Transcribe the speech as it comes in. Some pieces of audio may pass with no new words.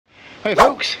Hey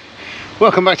folks,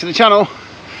 welcome back to the channel.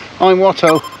 I'm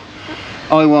Watto.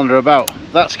 I wander about.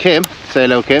 That's Kim. Say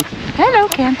hello, Kim. Hello,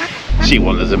 Kim. She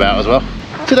wanders about as well.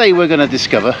 Today we're going to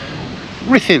discover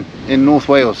Ruthin in North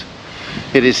Wales.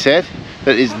 It is said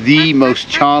that it is the most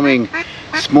charming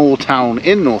small town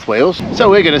in North Wales, so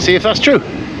we're going to see if that's true.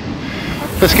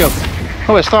 Let's go.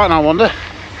 Well, we're starting our wander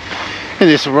in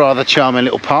this rather charming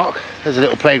little park. There's a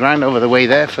little playground over the way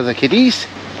there for the kiddies.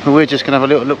 And we're just going to have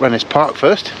a little look around this park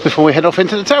first before we head off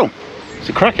into the town. It's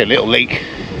a cracking little lake.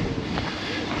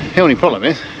 The only problem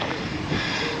is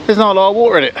there's not a lot of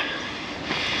water in it.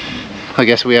 I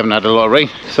guess we haven't had a lot of rain,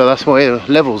 so that's why the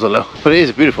levels are low. But it is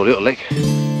a beautiful little lake.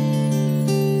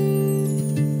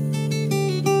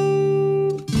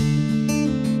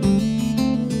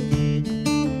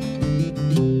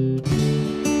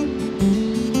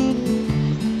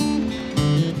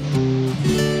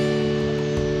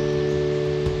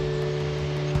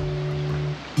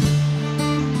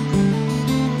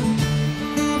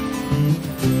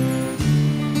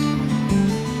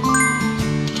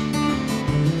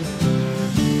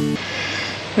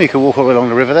 You can walk all along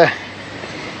the river there.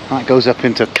 That goes up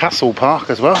into Castle Park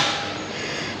as well.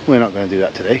 We're not going to do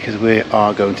that today because we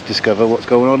are going to discover what's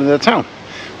going on in the town.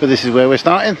 But this is where we're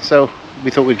starting, so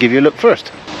we thought we'd give you a look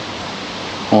first.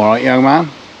 Alright, young man.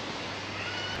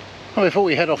 Well, before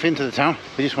we head off into the town,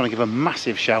 I just want to give a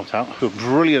massive shout out to a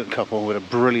brilliant couple with a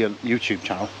brilliant YouTube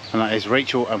channel, and that is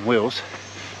Rachel and Wills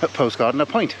at Postgarden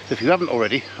Point. If you haven't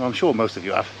already, I'm sure most of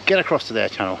you have, get across to their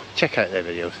channel, check out their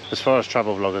videos. As far as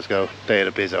travel vloggers go, they are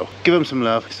the bizzo. Give them some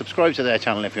love, subscribe to their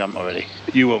channel if you haven't already.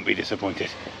 You won't be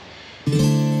disappointed.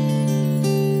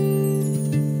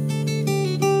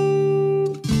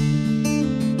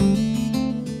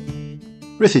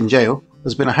 Ruthin Jail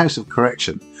has been a house of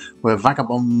correction where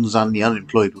vagabonds and the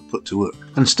unemployed were put to work,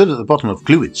 and stood at the bottom of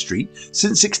Clwyd Street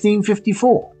since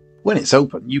 1654. When it's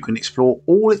open, you can explore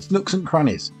all its nooks and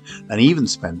crannies, and even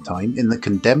spend time in the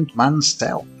condemned man's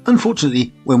cell.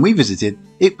 Unfortunately, when we visited,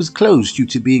 it was closed due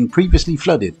to being previously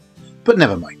flooded, but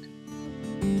never mind.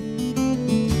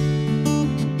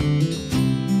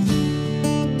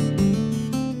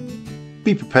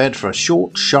 Be prepared for a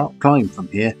short, sharp climb from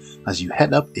here as you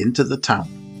head up into the town.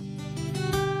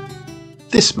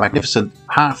 This magnificent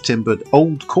half-timbered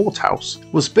old courthouse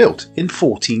was built in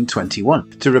 1421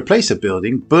 to replace a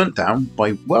building burnt down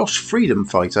by Welsh freedom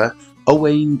fighter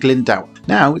Owain Glyndwr.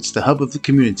 Now it's the hub of the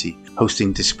community,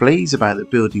 hosting displays about the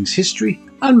building's history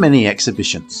and many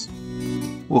exhibitions.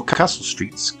 Well, Castle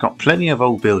Street's got plenty of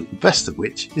old buildings, best of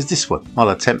which is this one.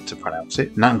 I'll attempt to pronounce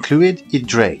it. Nan Clwyd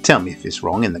Idre. Tell me if it's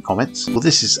wrong in the comments. Well,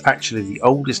 this is actually the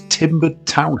oldest timbered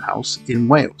townhouse in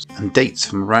Wales and dates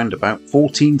from around about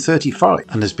 1435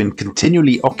 and has been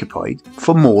continually occupied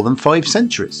for more than 5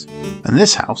 centuries. And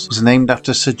this house was named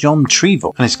after Sir John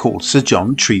Trevel and is called Sir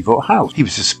John Trevel House. He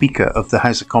was a Speaker of the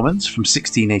House of Commons from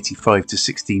 1685 to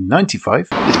 1695.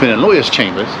 It's been a lawyer's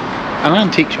chambers, an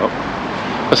antique shop,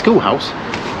 a schoolhouse,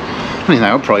 and is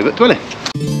now a private dwelling.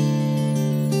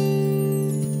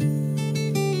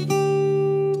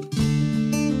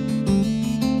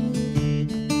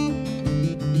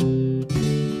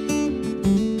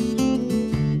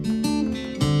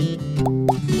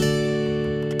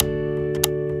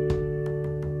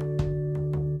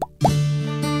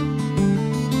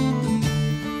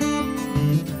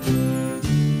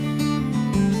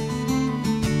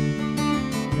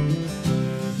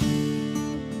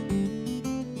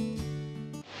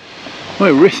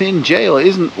 Well, Ruthin Jail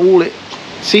isn't all it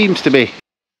seems to be.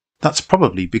 That's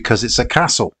probably because it's a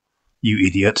castle, you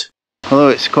idiot. Although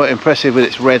it's quite impressive with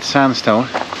its red sandstone,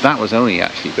 that was only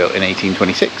actually built in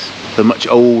 1826. The much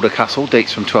older castle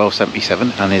dates from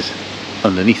 1277 and is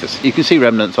underneath us. You can see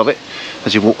remnants of it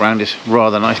as you walk around this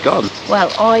rather nice garden.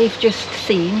 Well, I've just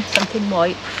seen something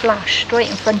white flash straight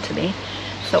in front of me,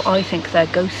 so I think there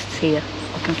are ghosts here.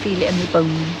 I can feel it in my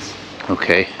bones.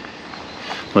 Okay,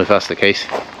 well if that's the case,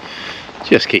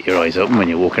 just keep your eyes open when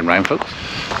you're walking around, folks.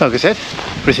 Like I said,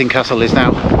 Ruthin Castle is now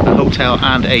a hotel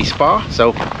and a spa, so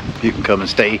you can come and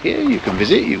stay here, you can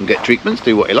visit, you can get treatments,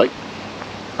 do what you like.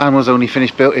 And was only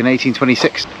finished built in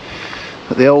 1826.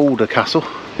 But the older castle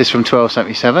is from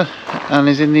 1277 and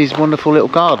is in this wonderful little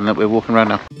garden that we're walking around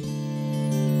now.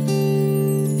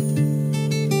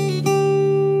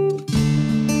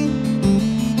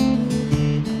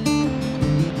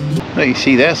 Well, you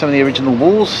see there some of the original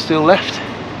walls still left.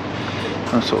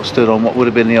 I sort of stood on what would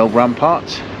have been the old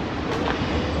ramparts,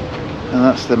 and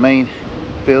that's the main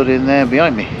building there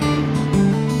behind me.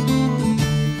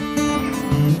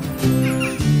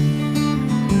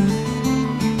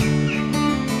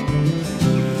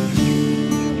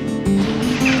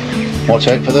 Watch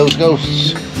out for those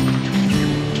ghosts.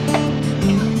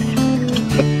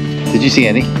 Did you see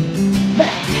any?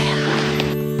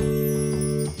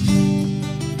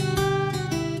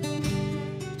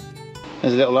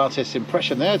 There's a little artist's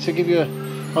impression there to give you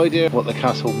an idea of what the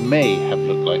castle may have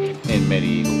looked like in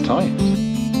medieval times.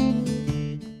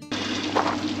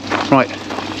 Right,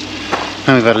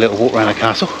 now we've had a little walk around the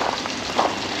castle.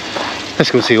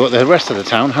 Let's go see what the rest of the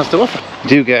town has to offer. You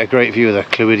do get a great view of the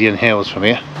Clwydian hills from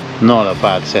here. Not a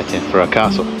bad setting for a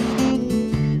castle.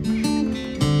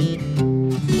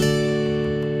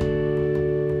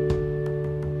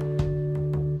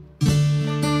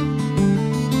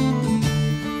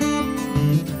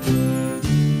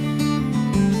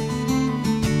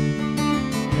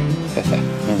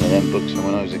 Remember them books from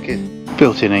when I was a kid.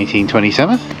 Built in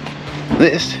 1827,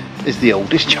 this is the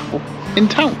oldest chapel in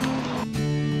town.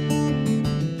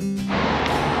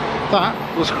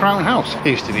 That was Crown House. It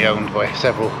used to be owned by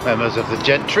several members of the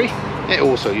gentry. It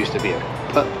also used to be a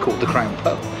pub called the Crown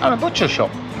Pub and a butcher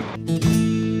shop.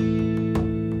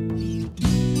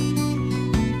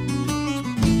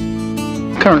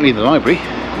 Currently the library,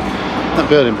 that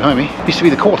building behind me, used to be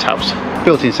the courthouse.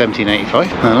 Built in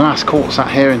 1785, and the last court sat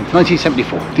here in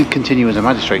 1974. Did continue as a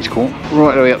magistrates court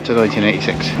right the way up to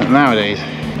 1986. And nowadays,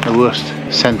 the worst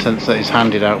sentence that is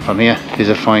handed out from here is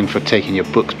a fine for taking your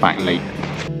books back late.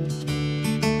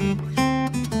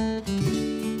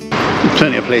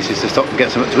 Plenty of places to stop and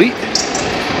get something to eat.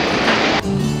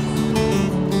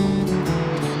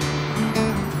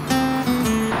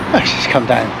 Let's just come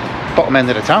down bottom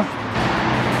end of the town,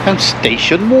 down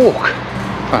Station Walk,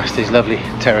 past these lovely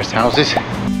terraced houses.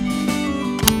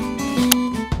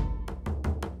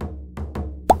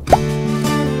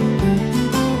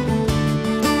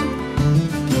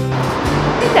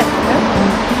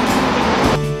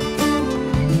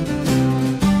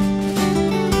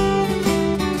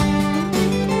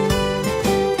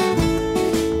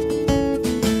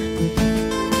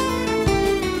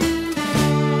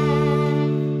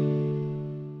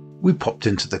 We popped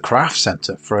into the craft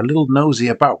centre for a little nosy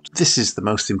about. This is the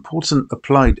most important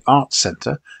applied arts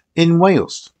centre in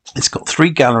Wales. It's got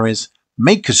 3 galleries,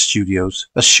 makers studios,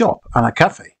 a shop and a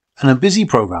cafe, and a busy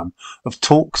programme of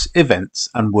talks, events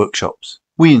and workshops.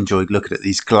 We enjoyed looking at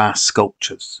these glass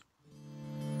sculptures.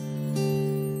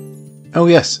 Oh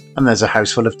yes, and there's a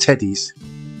house full of teddies.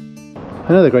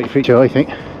 Another great feature, I think,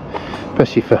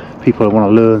 especially for people who want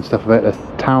to learn stuff about the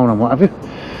town and what have you.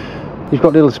 You've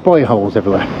got little spy holes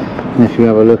everywhere, and if you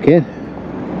have a look in,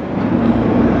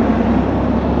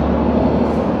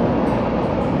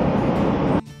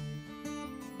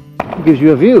 it gives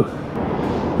you a view.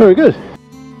 Very good.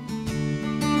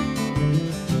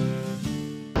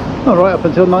 All right, up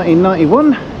until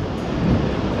 1991,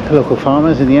 local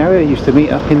farmers in the area used to meet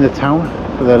up in the town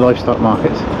for their livestock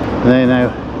markets. They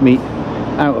now meet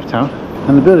out of town,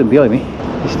 and the building behind me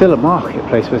is still a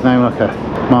marketplace, but it's now like a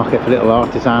market for little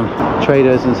artisan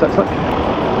traders and such like.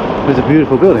 It's a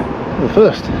beautiful building. The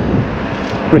first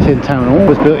Ruthin Town Hall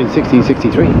was built in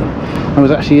 1663 and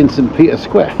was actually in St Peter's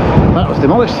Square. That was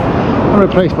demolished and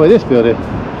replaced by this building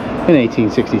in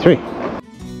 1863.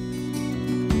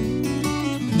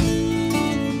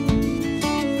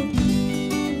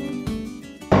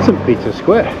 St Peter's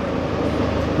Square,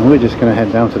 and we're just going to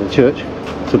head down to the church,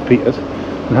 St Peter's,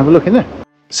 and have a look in there.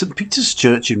 St Peter's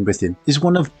Church in Ruthin is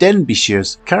one of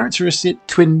Denbighire's characteristic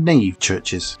twin-nave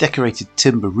churches. Decorated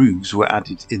timber roofs were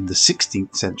added in the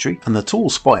 16th century, and the tall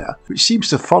spire, which seems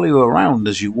to follow you around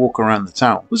as you walk around the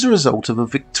town, was a result of a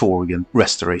Victorian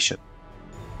restoration.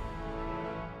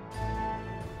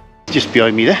 Just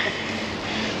behind me there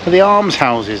are the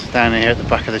almshouses down here at the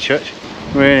back of the church.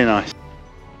 Really nice.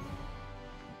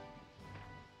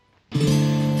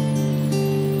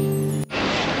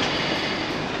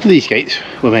 These gates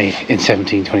were made in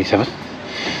 1727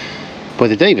 by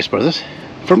the Davis brothers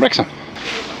from Wrexham.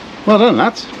 Well done,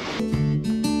 lads.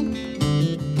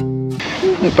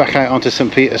 We're back out onto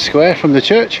St Peter's Square from the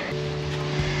church.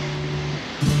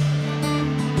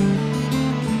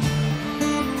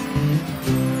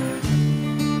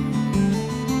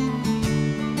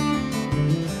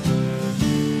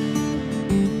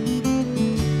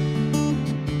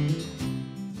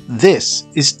 This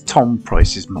is Tom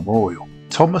Price's memorial.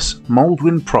 Thomas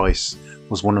Mouldwyn Price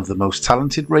was one of the most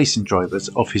talented racing drivers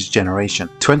of his generation.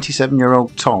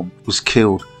 27-year-old Tom was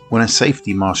killed when a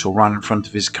safety marshal ran in front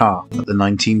of his car at the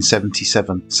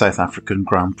 1977 South African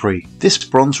Grand Prix. This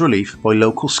bronze relief by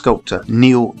local sculptor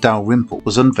Neil Dalrymple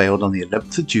was unveiled on the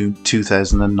 11th of June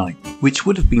 2009, which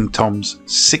would have been Tom's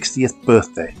 60th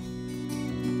birthday.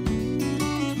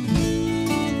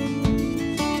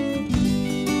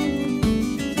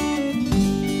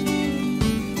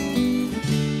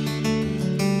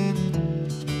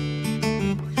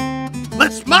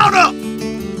 Yes, mount up!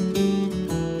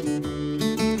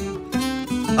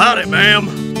 Howdy, ma'am.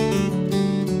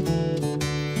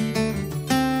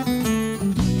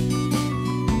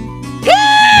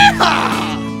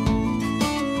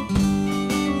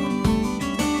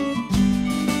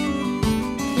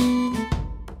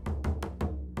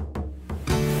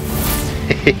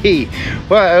 Hee-haw!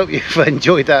 Well, I hope you've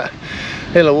enjoyed that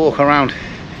little walk around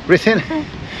Ruthin,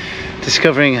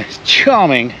 discovering a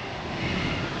charming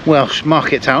Welsh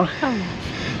market town.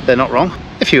 They're not wrong.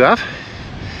 If you have,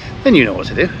 then you know what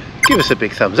to do. Give us a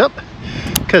big thumbs up,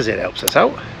 because it helps us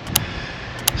out.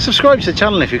 Subscribe to the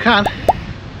channel if you can,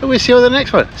 and we'll see you on the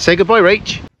next one. Say goodbye,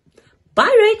 Rach. Bye,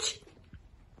 Rach.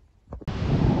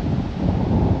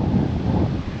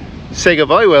 Say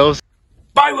goodbye, Wills.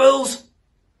 Bye, Wills.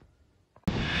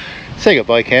 Say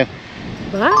goodbye, Ken.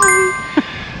 Bye.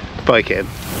 Bye, Ken.